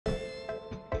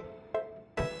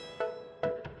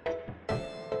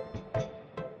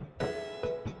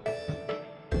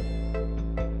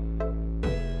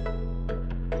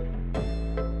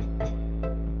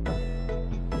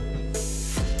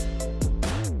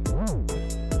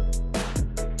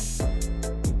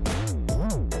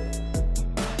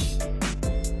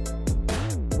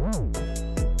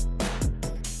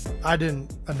I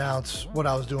didn't announce what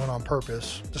I was doing on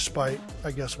purpose, despite,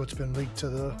 I guess, what's been leaked to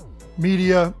the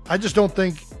media. I just don't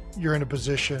think you're in a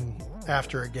position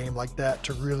after a game like that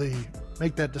to really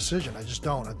make that decision. I just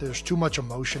don't. There's too much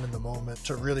emotion in the moment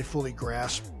to really fully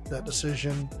grasp that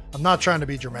decision. I'm not trying to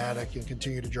be dramatic and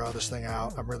continue to draw this thing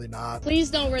out. I'm really not.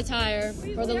 Please don't retire.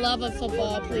 For the love of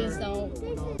football, please don't.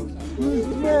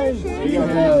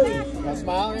 Got a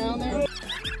smile around there?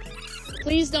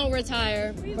 Please don't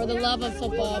retire. For the love of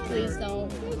football, please don't.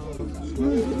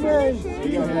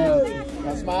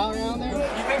 Got a smile around there?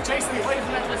 You think Jason played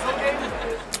for that this whole game?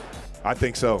 I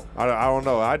think so. I don't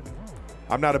know.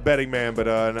 I'm not a betting man, but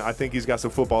I think he's got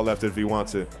some football left if he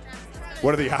wants it.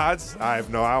 What are the odds? I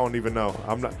don't even know.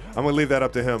 I'm gonna leave that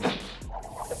up to him.